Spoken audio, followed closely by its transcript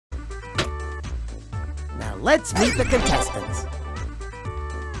let's meet the contestants.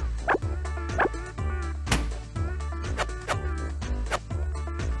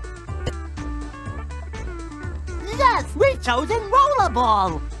 Yes, we've chosen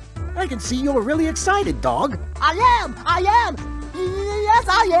rollerball. I can see you're really excited, dog. I am. Yes,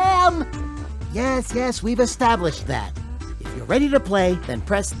 I am. Yes, we've established that. If you're ready to play, then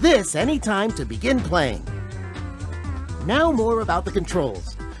press this anytime to begin playing. Now more about the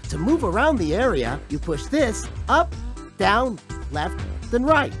controls. To move around the area, you push this up, down, left, then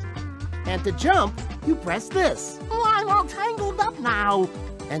right. And to jump, you press this. Oh, I'm all tangled up now.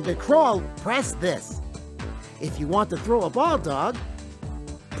 And to crawl, press this. If you want to throw a ball, dog,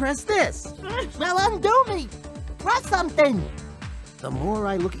 press this. Well, undo me. Press something. The more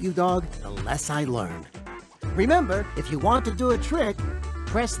I look at you, dog, the less I learn. Remember, if you want to do a trick,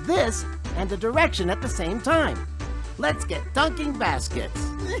 press this and a direction at the same time. Let's get dunking baskets.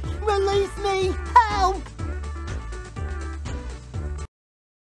 Release me. Help.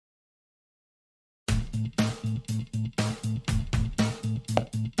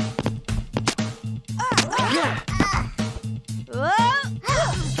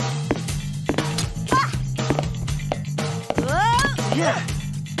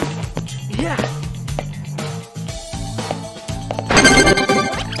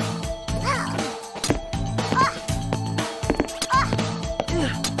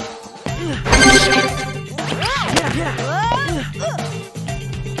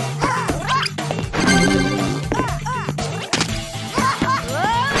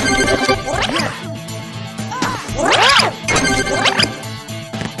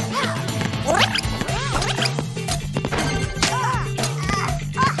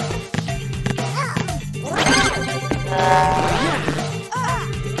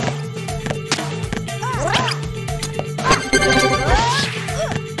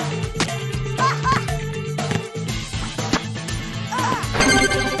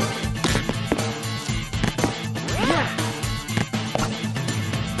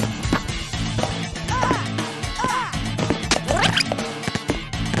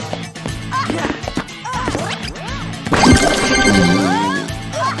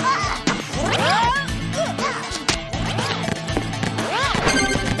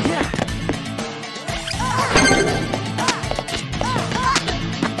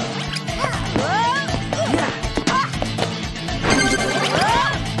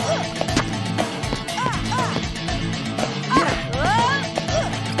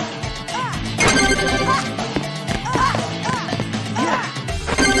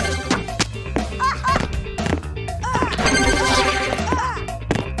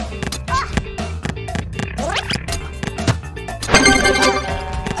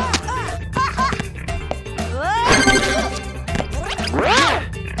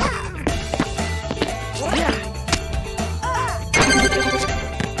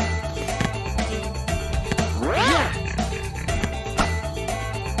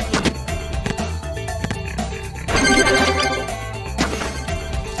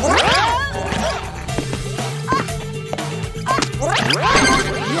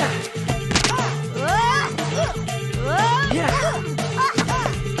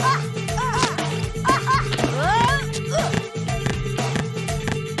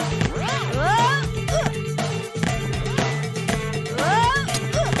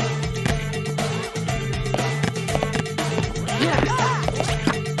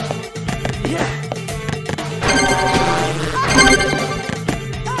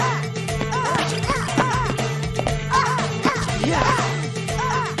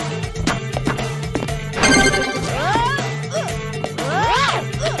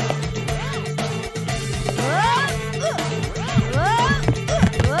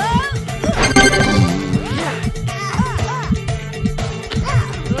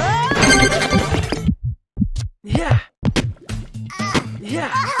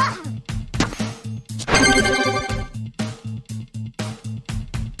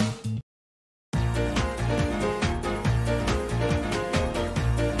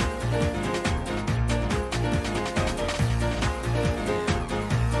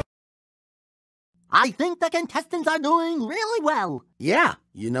 I think the contestants are doing really well. Yeah,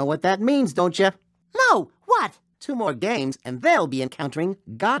 you know what that means, don't you? No, what? 2 more games and they'll be encountering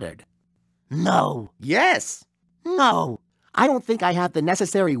Goddard. No. Yes. No. I don't think I have the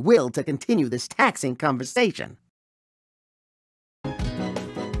necessary will to continue this taxing conversation.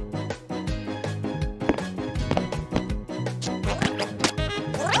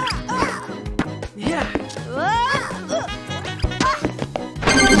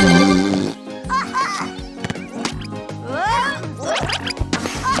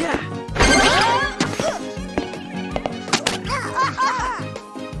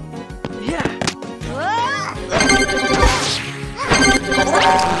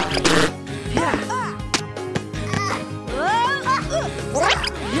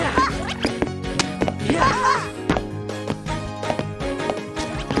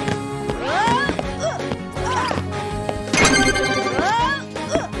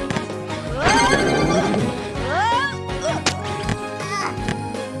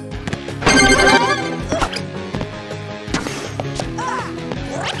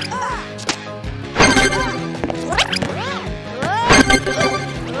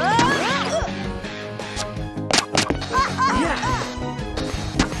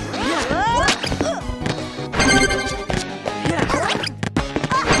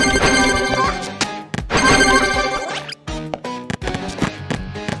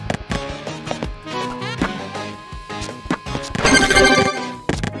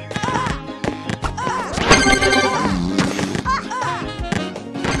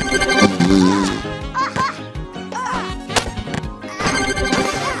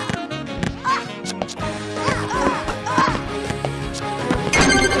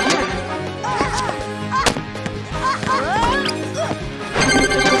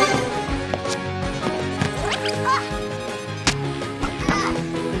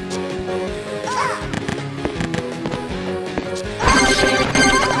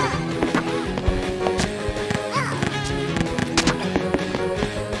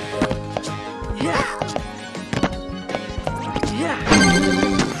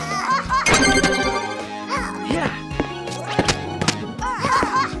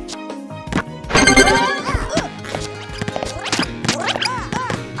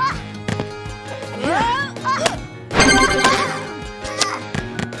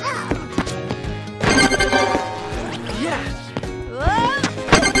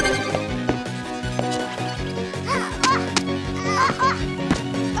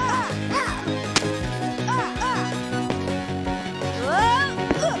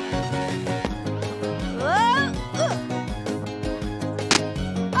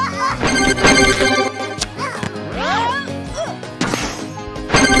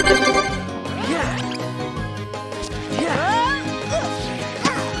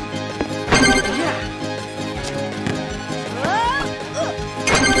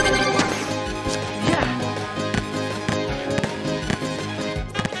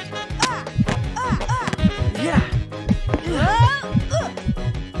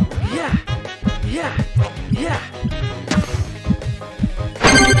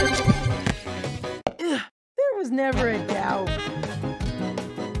 was never a doubt.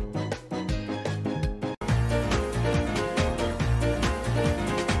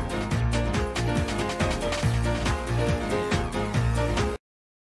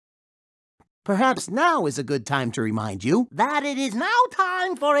 Perhaps now is a good time to remind you That it is now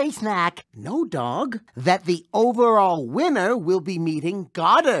time for a snack. no, dog, that the overall winner will be meeting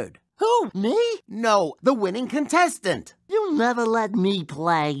Goddard. Who, me? No, the winning contestant. You never let me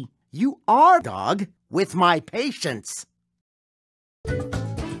play. You are, dog, with my patience.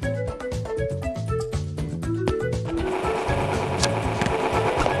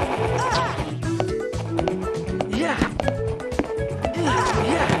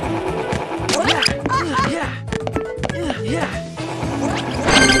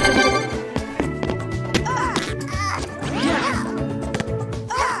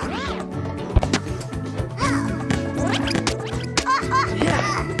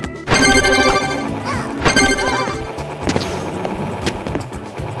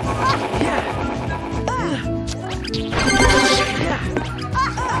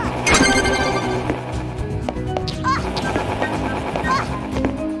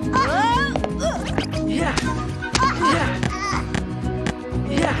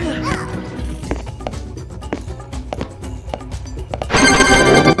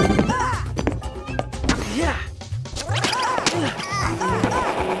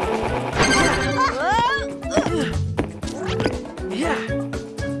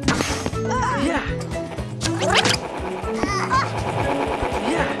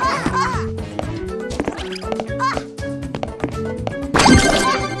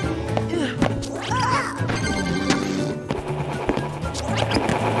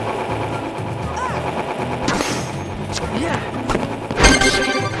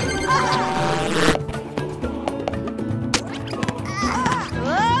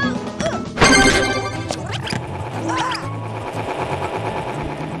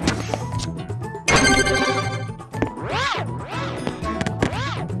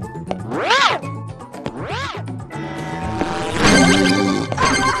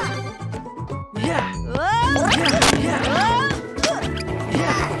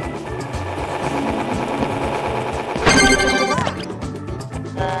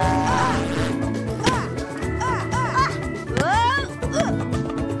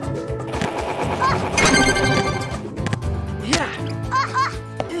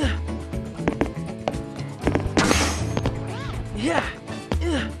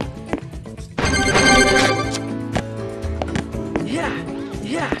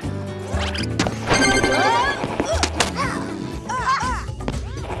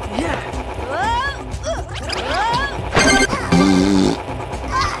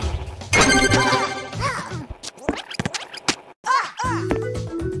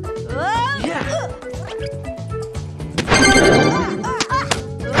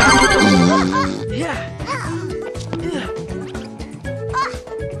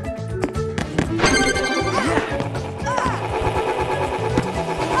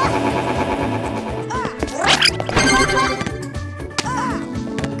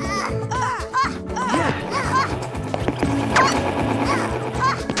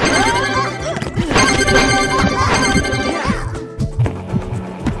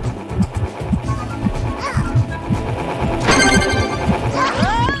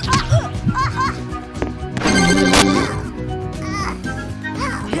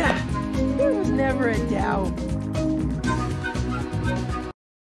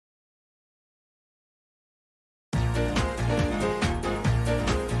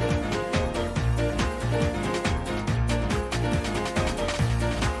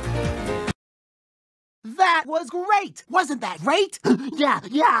 That was great! Wasn't that great? Yeah,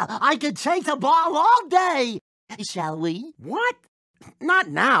 I could chase a ball all day! Shall we? What? Not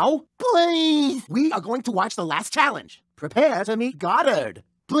now. Please! We are going to watch the last challenge. Prepare to meet Goddard.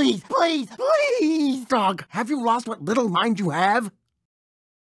 Please! Dog, have you lost what little mind you have?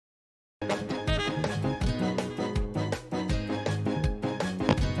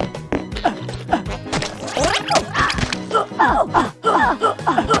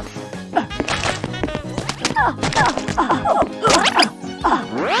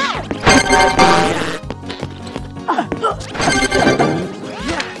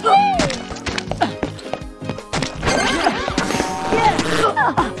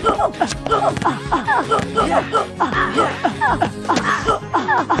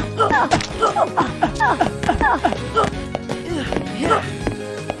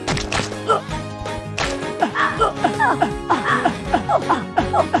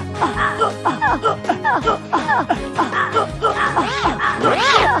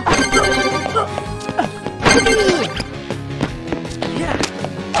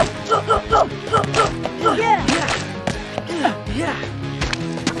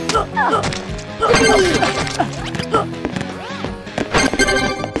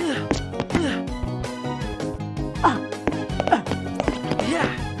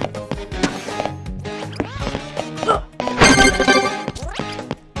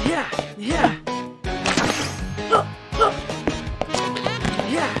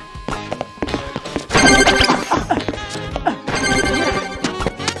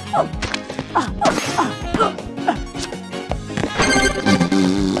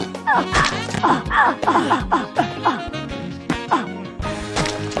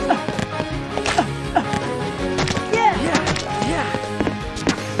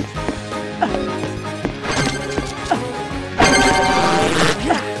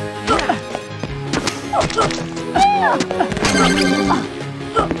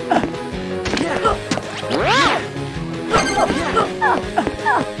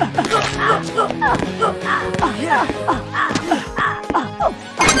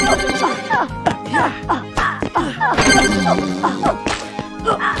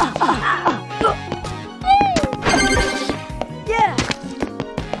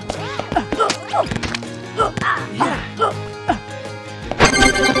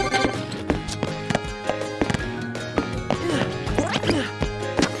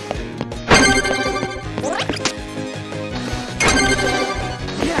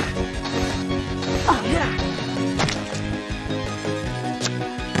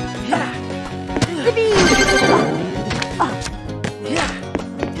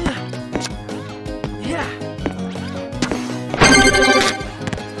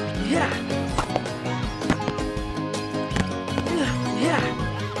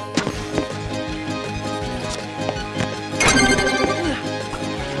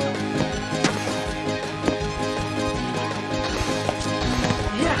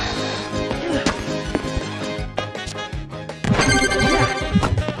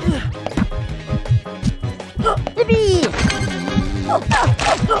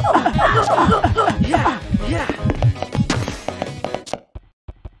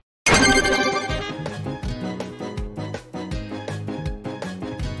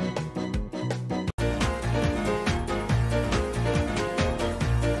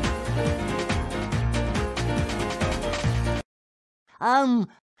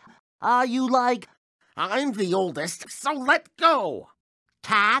 Are you like... I'm the oldest, so let go.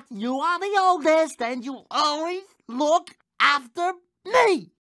 Cat, you are the oldest, and you always look after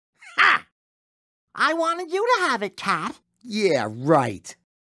me. Ha! I wanted you to have it, Cat. Yeah, right.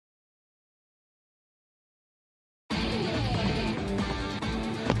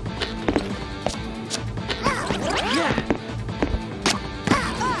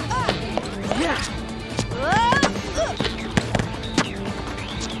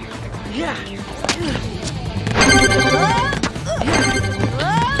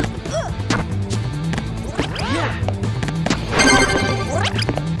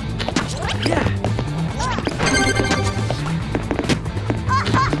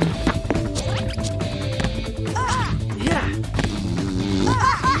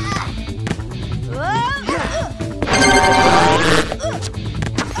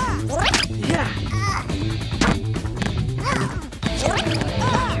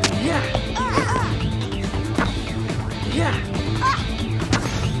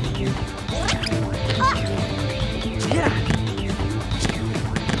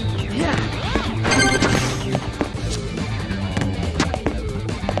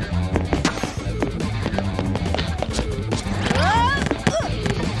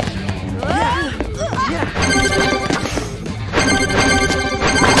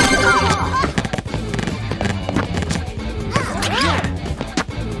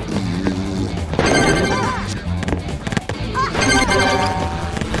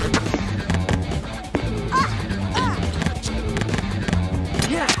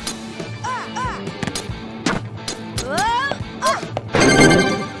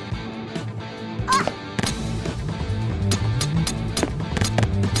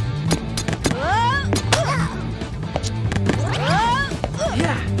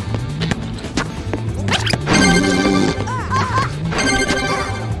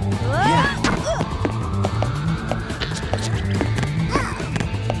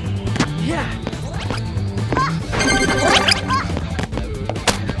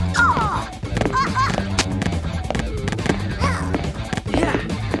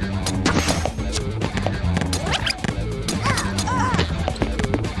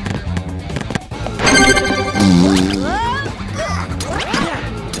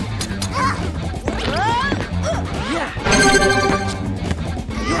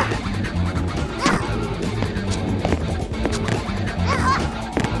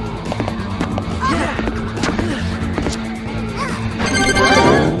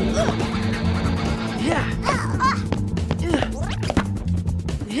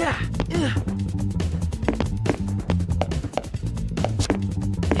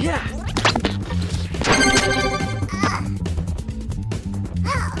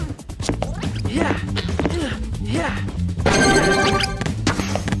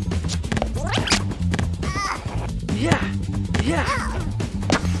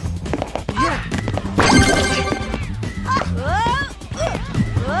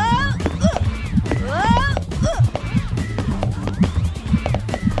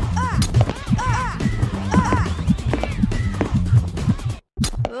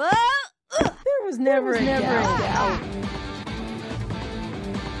 Never a doubt.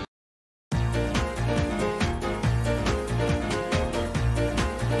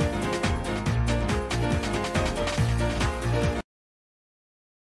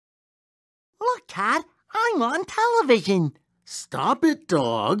 Look, Cat, I'm on television. Stop it,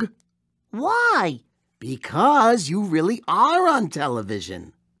 dog. Why? Because you really are on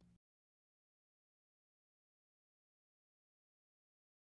television.